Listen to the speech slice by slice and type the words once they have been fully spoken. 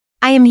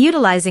I am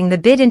utilizing the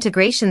Bid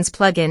Integrations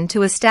plugin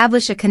to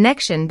establish a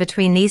connection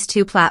between these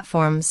two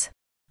platforms.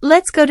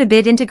 Let's go to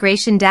Bid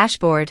Integration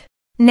Dashboard.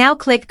 Now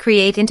click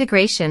Create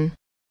Integration.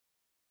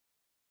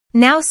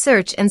 Now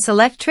search and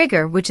select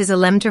Trigger, which is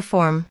Elementor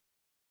Form.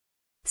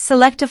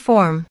 Select a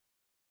form.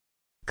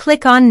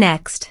 Click on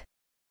Next.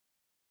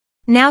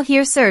 Now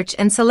here search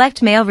and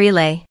select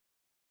Mailrelay.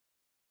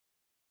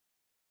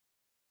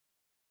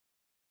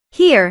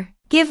 Here,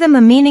 give them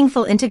a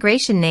meaningful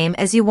integration name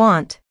as you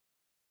want.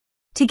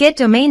 To get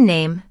domain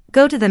name,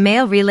 go to the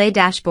Mailrelay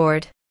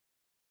dashboard.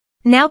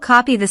 Now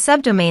copy the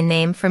subdomain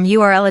name from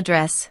URL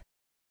address.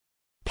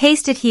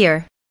 Paste it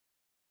here.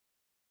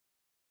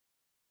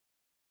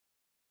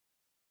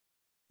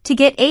 To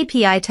get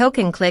API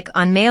token, click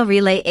on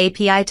Mailrelay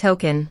API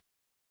token.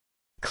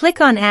 Click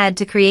on Add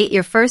to create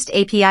your first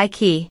API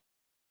key.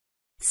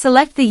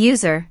 Select the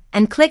user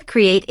and click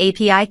Create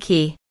API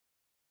key.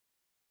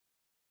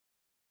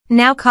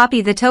 Now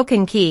copy the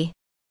token key.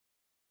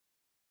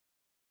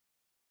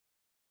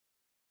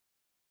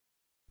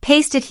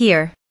 Paste it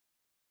here.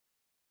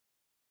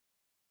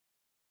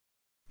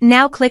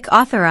 Now click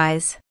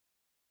Authorize.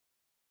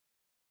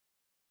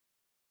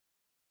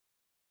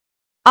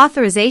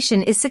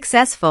 Authorization is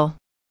successful.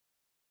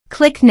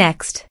 Click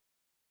Next.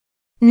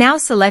 Now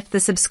select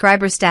the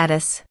subscriber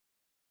status.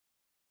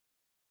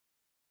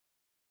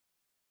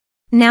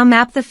 Now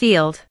map the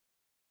field.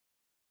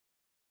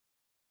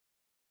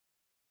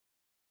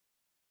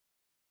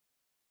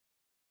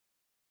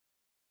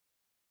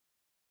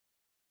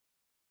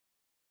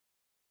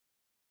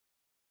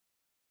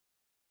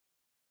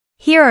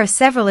 Here are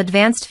several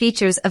advanced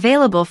features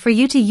available for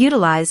you to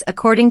utilize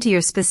according to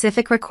your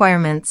specific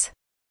requirements.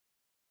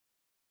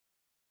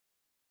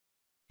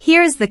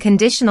 Here is the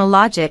conditional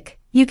logic.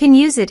 You can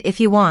use it if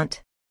you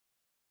want.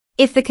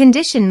 If the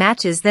condition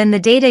matches, then the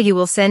data you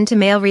will send to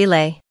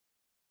Mailrelay.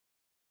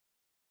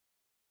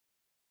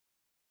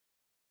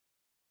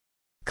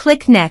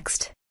 Click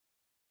Next.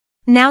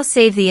 Now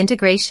save the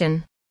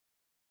integration.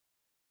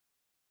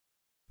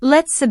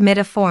 Let's submit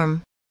a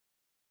form.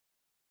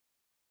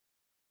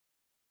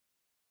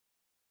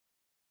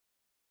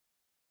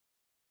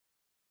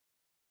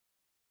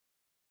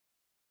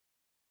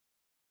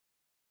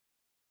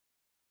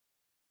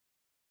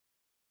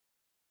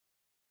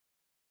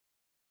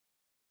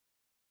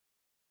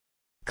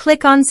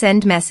 Click on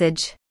Send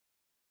Message.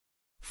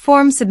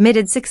 Form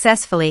submitted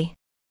successfully.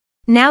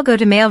 Now go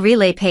to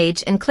Mailrelay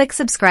page and click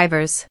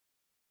Subscribers.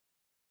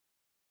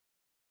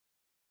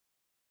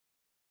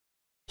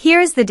 Here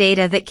is the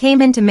data that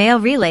came into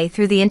Mailrelay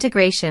through the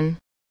integration.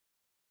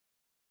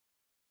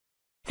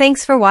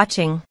 Thanks for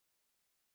watching.